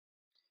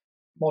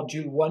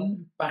Module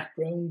 1,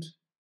 Background,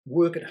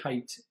 Work at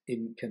Height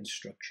in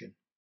Construction.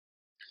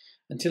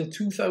 Until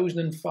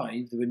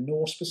 2005, there were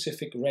no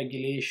specific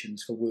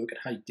regulations for work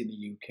at height in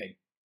the UK.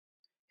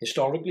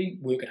 Historically,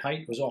 work at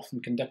height was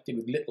often conducted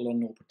with little or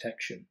no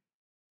protection.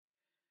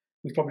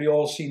 We've probably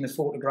all seen the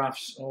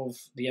photographs of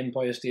the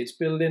Empire State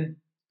Building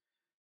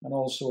and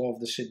also of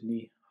the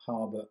Sydney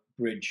Harbour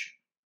Bridge.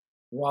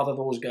 Rather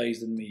those guys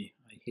than me,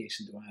 I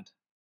hasten to add.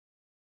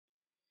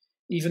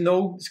 Even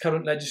though there's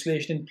current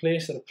legislation in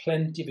place, there are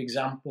plenty of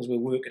examples where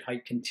work at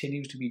height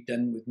continues to be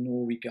done with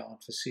no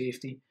regard for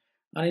safety,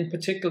 and in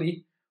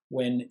particularly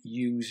when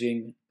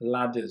using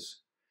ladders,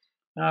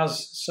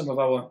 as some of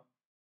our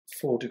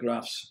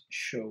photographs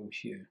show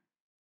here.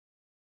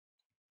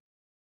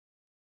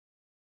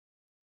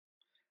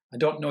 I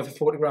don't know if the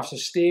photographs are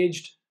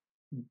staged,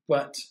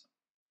 but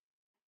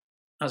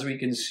as we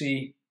can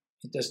see,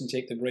 it doesn't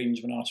take the brains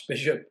of an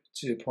archbishop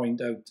to point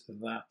out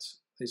that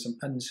there's some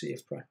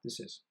unsafe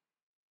practices.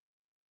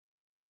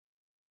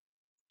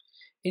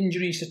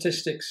 Injury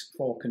statistics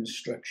for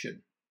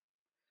construction.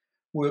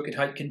 Work at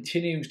height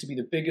continues to be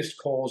the biggest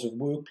cause of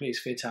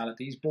workplace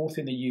fatalities, both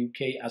in the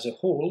UK as a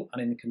whole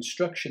and in the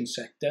construction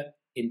sector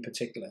in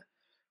particular.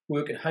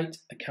 Work at height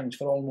accounts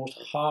for almost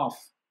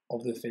half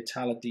of the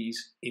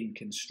fatalities in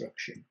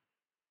construction.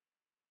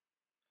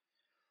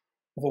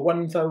 Over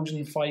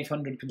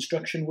 1,500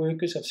 construction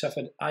workers have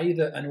suffered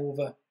either an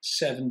over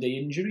 7-day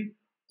injury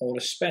or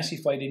a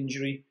specified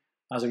injury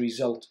as a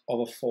result of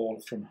a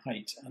fall from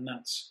height, and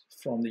that's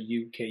from the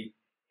UK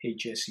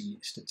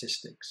HSE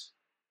statistics.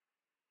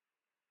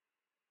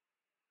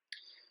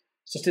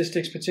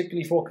 Statistics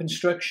particularly for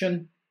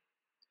construction.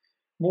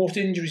 Most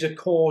injuries are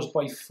caused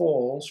by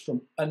falls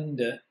from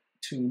under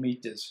 2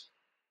 metres.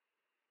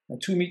 Now,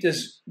 2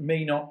 metres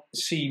may not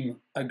seem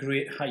a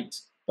great height,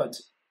 but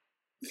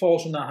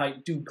falls from that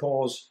height do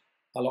cause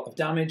a lot of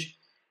damage.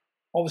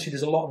 Obviously,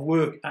 there's a lot of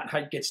work at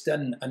height gets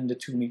done under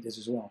 2 metres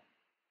as well.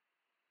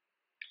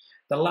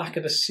 The lack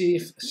of a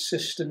safe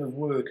system of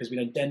work has been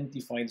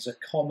identified as a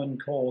common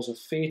cause of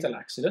fatal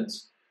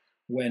accidents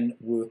when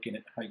working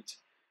at height.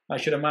 I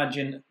should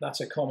imagine that's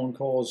a common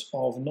cause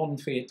of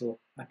non-fatal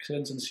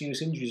accidents and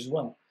serious injuries as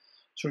well.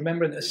 So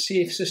remembering that a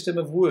safe system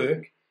of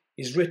work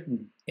is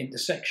written into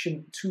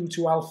Section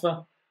 22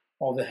 Alpha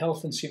of the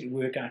Health and Safety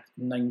Work Act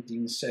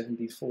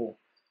 1974.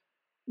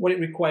 What it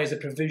requires the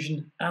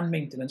provision and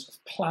maintenance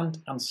of planned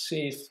and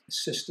safe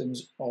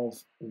systems of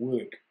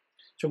work.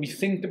 So when we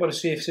think about a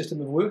safe system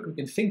of work, we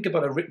can think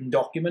about a written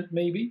document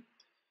maybe,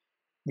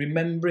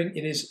 remembering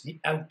it is the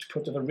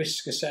output of a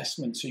risk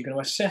assessment. So you're going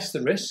to assess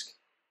the risk,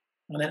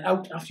 and then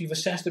after you've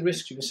assessed the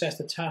risks, you've assessed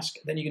the task,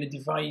 then you're going to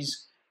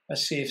devise a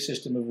safe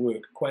system of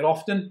work. Quite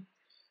often,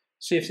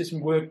 safe system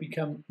of work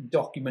become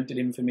documented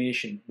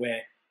information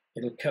where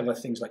it'll cover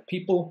things like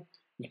people,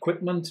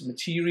 equipment,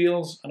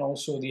 materials, and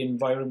also the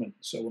environment.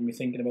 So when we're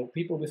thinking about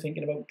people, we're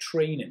thinking about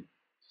training.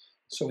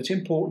 So it's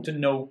important to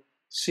know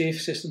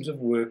safe systems of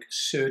work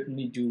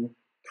certainly do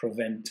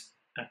prevent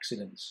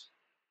accidents.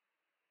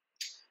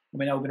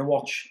 We're now going to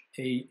watch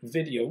a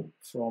video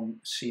from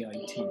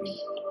CITB.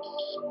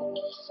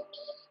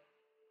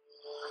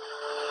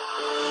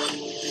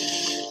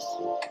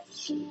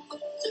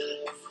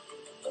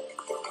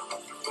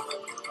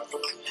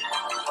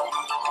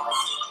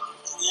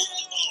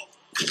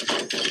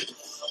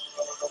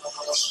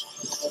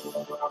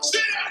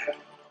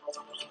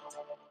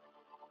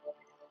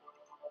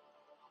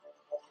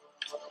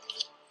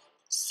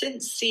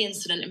 Since the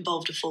incident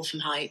involved a fall from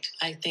height,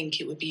 I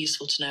think it would be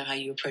useful to know how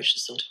you approach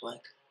this sort of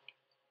work.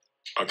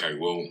 Okay,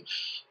 well,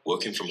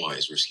 working from height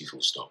is risky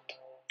full stop.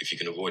 If you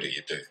can avoid it,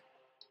 you do.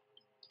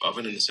 But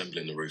other than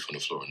assembling the roof on the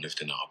floor and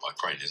lifting it up by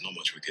crane, there's not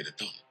much we could have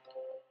done.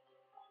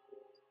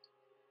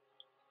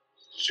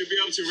 Should be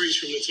able to reach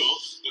from the top,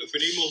 but if we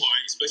need more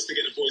height, it's best to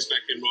get the boys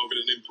back in rather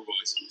than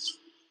improvise.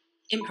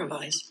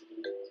 Improvise?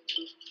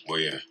 Well,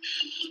 yeah.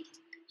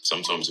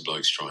 Sometimes the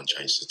blokes try and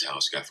change the tower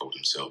scaffold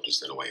themselves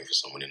instead of waiting for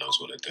someone who knows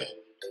what they're doing.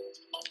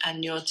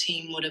 And your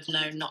team would have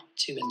known not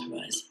to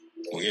improvise?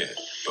 Well, yeah,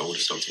 but I would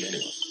have stopped him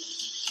anyway.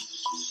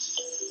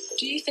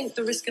 Do you think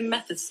the risk and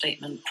method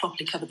statement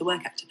properly covered the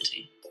work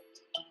activity?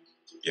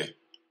 Yeah,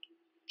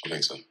 I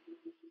think so.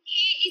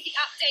 Here is the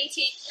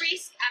updated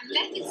risk and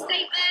method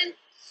statement.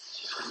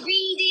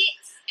 Read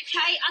it,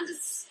 okay,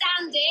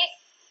 understand it,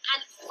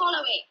 and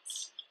follow it.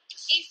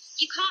 If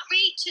you can't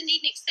reach and need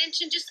an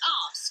extension, just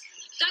ask.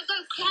 Don't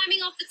go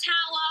climbing off the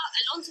tower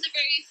and onto the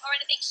roof or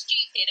anything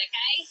stupid,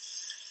 okay?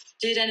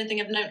 Did anything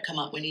of note come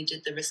up when you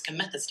did the risk and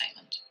method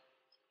statement?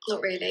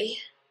 Not really.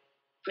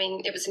 I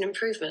mean, it was an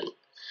improvement.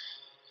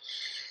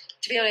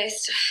 To be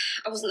honest,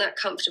 I wasn't that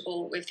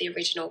comfortable with the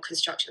original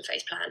construction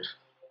phase plan.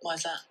 Why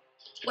is that?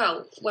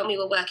 Well, when we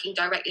were working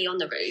directly on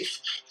the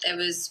roof, there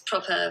was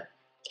proper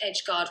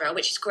edge guardrail,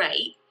 which is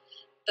great,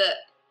 but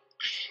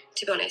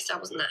to be honest, I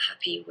wasn't that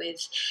happy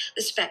with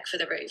the spec for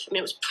the roof. I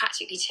mean, it was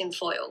practically tin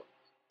foil.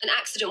 An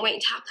accident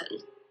waiting to happen.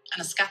 And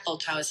a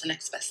scaffold tower is the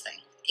next best thing.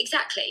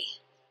 Exactly.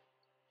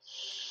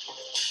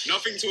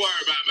 Nothing to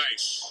worry about,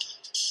 mate.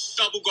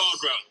 Double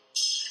guardrail.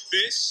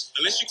 This,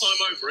 unless you climb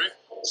over it,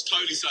 It's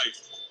totally safe.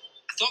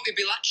 I thought we'd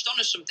be latched on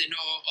or something,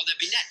 or there'd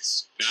be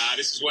nets. Nah,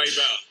 this is way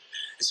better.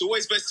 It's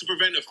always best to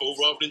prevent a fall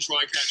rather than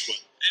try and catch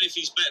one.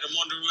 Anything's better than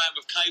wandering around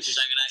with cables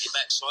hanging out your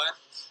backside.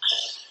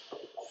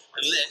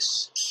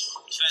 Unless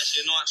you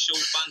fancy a nice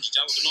short bungee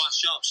jump with a nice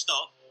sharp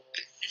stop.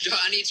 Do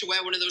I need to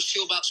wear one of those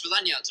tool belts with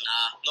lanyards on?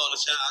 Nah, not on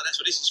the tower. That's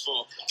what this is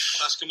for.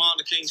 Plus,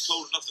 Commander King's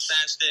called off the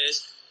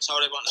downstairs,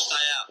 told everyone to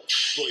stay out.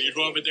 What, you'd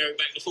rather Derek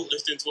back the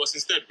forklift into us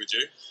instead, would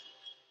you?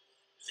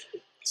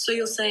 So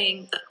you're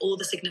saying that all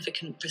the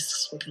significant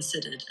risks were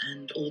considered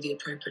and all the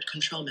appropriate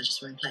control measures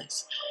were in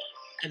place?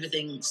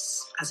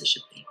 Everything's as it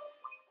should be?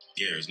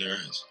 Yeah, it's never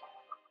has.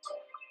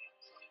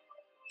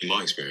 In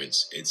my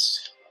experience,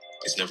 it's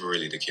never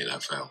really the kit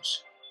that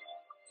fails.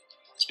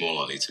 It's more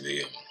likely to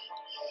be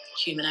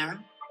Human error?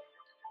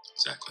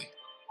 exactly.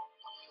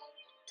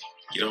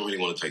 You don't really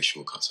want to take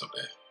shortcuts up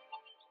there,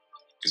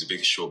 because the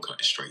biggest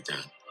shortcut is straight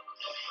down.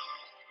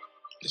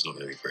 It's not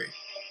going to be free.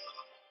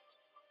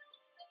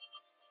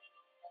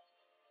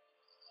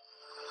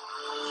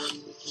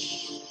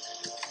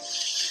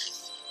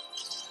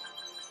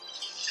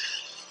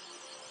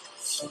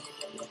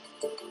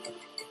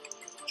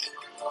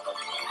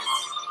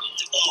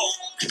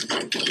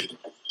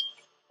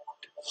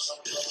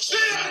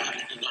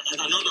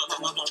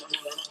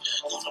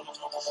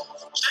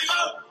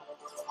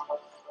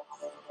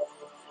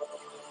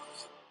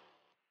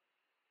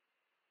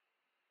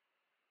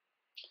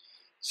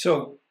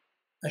 So,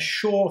 a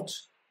short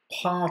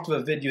part of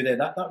a video there,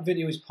 that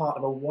video is part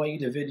of a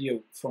wider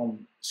video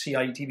from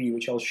CITB,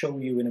 which I'll show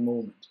you in a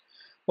moment.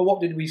 But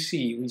what did we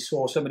see? We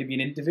saw somebody being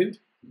interviewed.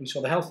 We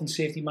saw the health and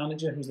safety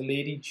manager, who's the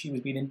lady, she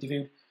was being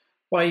interviewed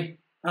by,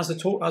 as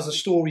the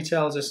story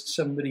tells us,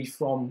 somebody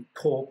from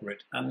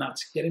corporate. And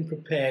that's getting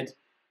prepared,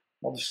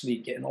 obviously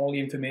getting all the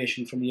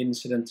information from the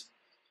incident.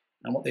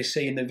 And what they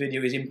say in the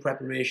video is in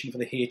preparation for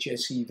the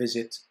HSE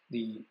visit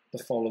the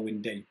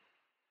following day.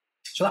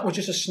 So that was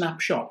just a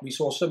snapshot. We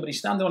saw somebody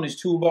standing on his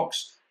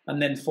toolbox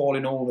and then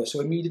falling over. So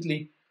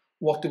immediately,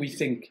 what do we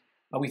think?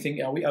 Are we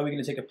going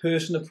to take a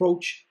person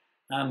approach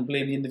and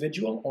blame the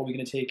individual, or are we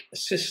going to take a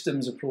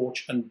systems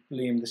approach and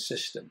blame the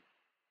system?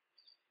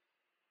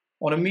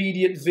 On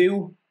immediate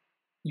view,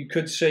 you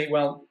could say,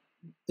 well,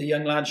 the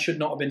young lad should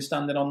not have been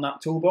standing on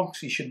that toolbox.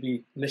 He should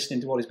be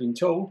listening to what he's been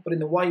told. But in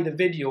the wider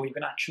video, you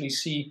can actually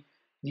see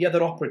the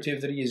other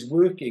operative that he is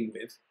working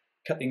with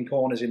cutting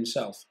corners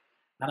himself.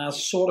 And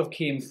as sort of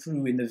came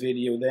through in the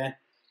video there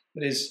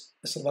is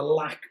a sort of a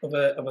lack of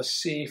a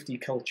safety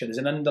culture. There's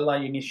an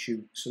underlying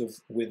issue sort of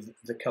with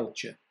the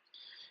culture.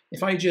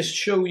 If I just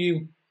show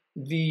you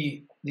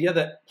the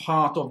other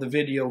part of the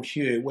video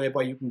here,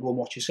 whereby you can go and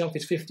watch yourself,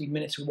 it's 15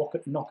 minutes. We're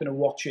not going to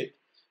watch it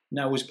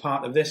now as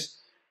part of this.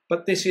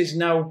 But this is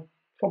now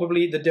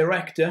probably the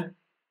director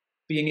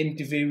being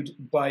interviewed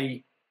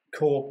by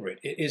corporate.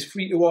 It is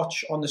free to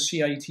watch on the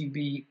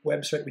CITB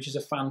website, which is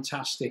a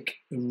fantastic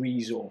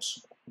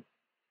resource.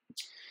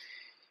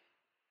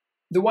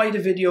 The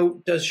wider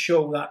video does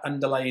show that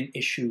underlying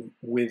issue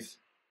with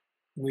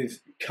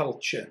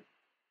culture.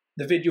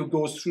 The video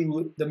goes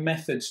through the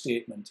method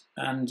statement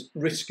and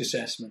risk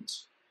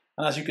assessments.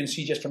 And as you can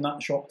see just from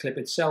that short clip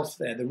itself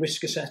there, the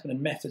risk assessment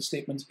and method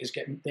statement is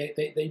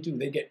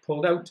they get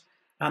pulled out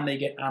and they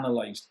get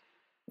analysed.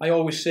 I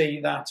always say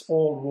that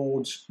all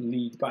roads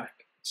lead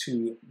back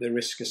to the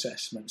risk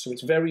assessment. So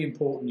it's very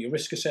important, your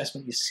risk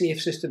assessment, your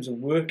safe systems of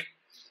work,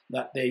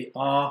 that they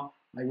are,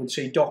 I would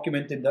say,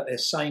 documented, that they're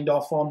signed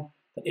off on,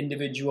 that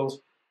individuals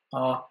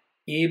are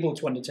able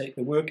to undertake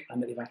the work and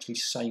that they've actually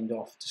signed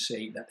off to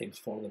say that they'll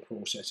follow the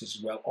processes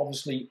as well.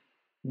 Obviously,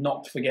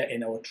 not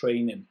forgetting our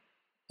training.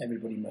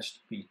 Everybody must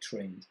be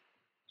trained.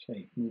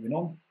 Okay, moving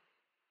on.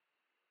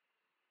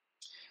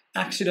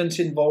 Accidents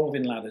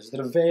involving ladders.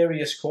 There are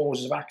various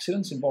causes of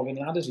accidents involving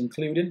ladders,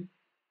 including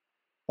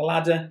the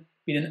ladder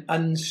being an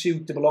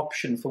unsuitable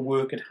option for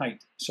work at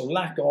height. So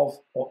lack of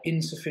or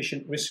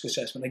insufficient risk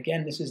assessment.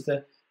 Again, this is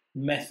the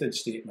method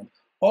statement.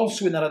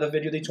 Also in that other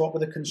video, they talk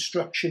about the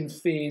construction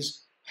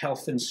phase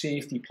health and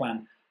safety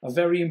plan, a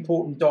very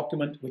important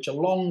document which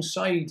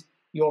alongside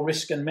your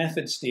risk and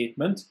method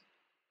statement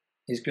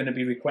is going to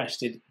be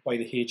requested by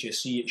the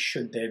HSE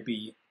should there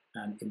be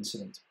an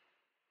incident.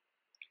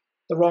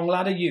 The wrong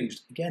ladder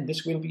used. Again,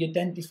 this will be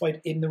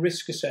identified in the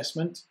risk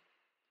assessment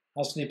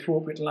as the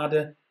appropriate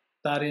ladder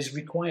that is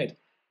required.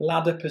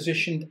 Ladder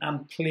positioned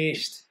and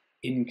placed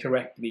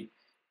incorrectly.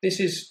 This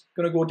is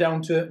going to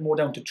go more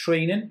down to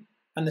training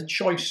and the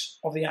choice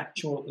of the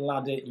actual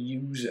ladder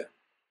user.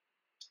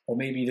 Or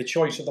maybe the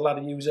choice of the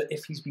ladder user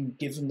if he's been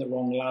given the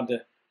wrong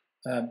ladder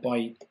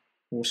by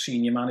more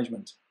senior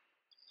management.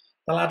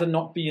 The ladder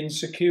not being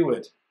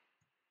secured.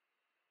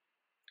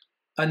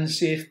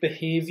 Unsafe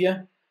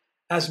behaviour.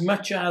 As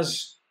much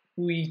as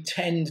we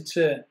tend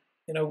to,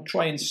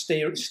 try and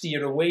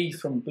steer away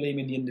from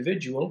blaming the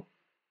individual,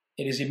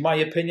 it is in my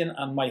opinion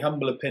and my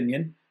humble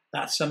opinion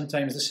that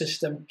sometimes the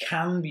system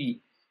can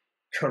be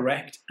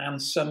correct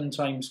and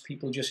sometimes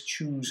people just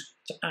choose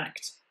to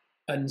act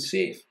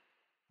unsafe.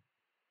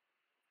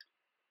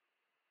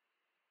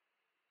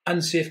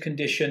 Unsafe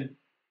condition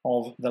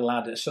of the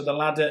ladder. So the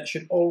ladder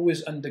should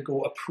always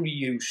undergo a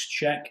pre-use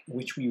check,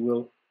 which we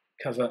will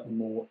cover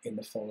more in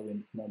the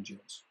following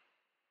modules.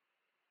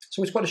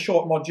 So it's quite a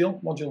short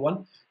module, module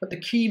 1, but the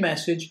key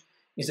message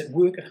is that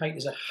work at height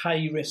is a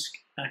high-risk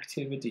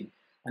activity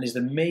and is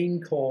the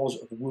main cause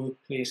of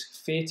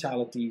workplace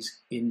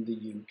fatalities in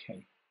the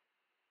UK.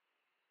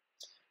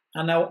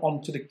 And now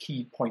on to the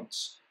key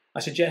points. I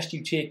suggest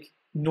you take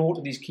note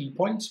of these key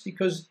points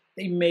because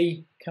they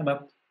may come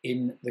up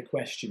in the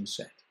question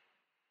set.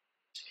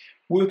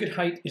 Work at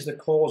height is the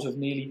cause of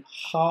nearly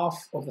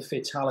half of the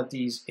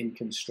fatalities in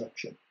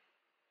construction.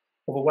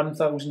 Over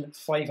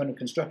 1,500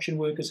 construction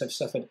workers have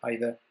suffered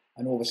either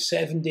an over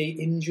 7-day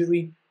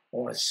injury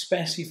or a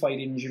specified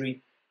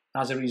injury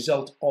as a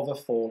result of a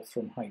fall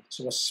from height.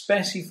 So a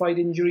specified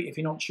injury, if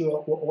you're not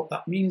sure what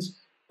that means,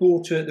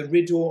 go to the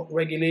RIDO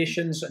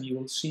regulations and you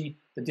will see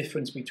the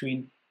difference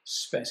between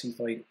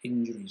specified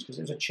injuries, because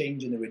there was a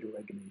change in the RIDO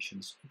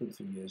regulations a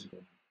few years ago.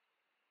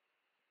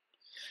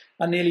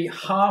 And nearly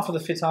half of the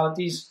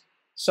fatalities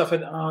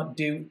suffered are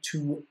due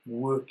to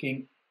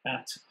working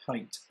at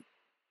height.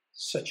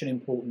 Such an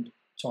important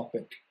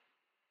topic.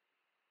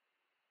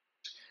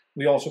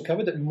 We also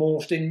covered that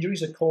most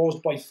injuries are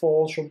caused by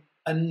falls from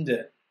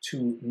under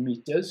 2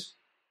 meters,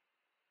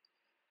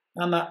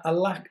 and that a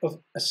lack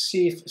of a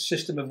safe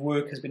system of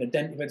work has been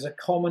identified as a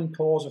common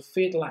cause of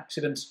fatal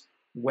accidents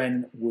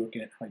when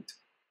working at height.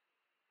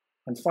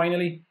 And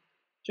finally,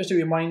 just a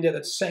reminder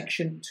that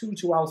Section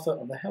 22 Alpha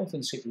of the Health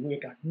and Safety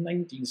Work Act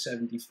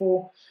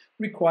 1974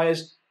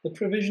 requires the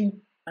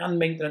provision and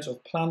maintenance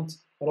of plant,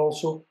 but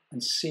also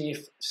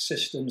safe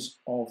systems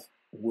of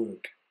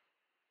work.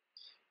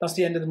 That's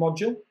the end of the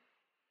module.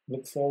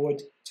 Look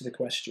forward to the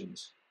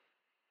questions.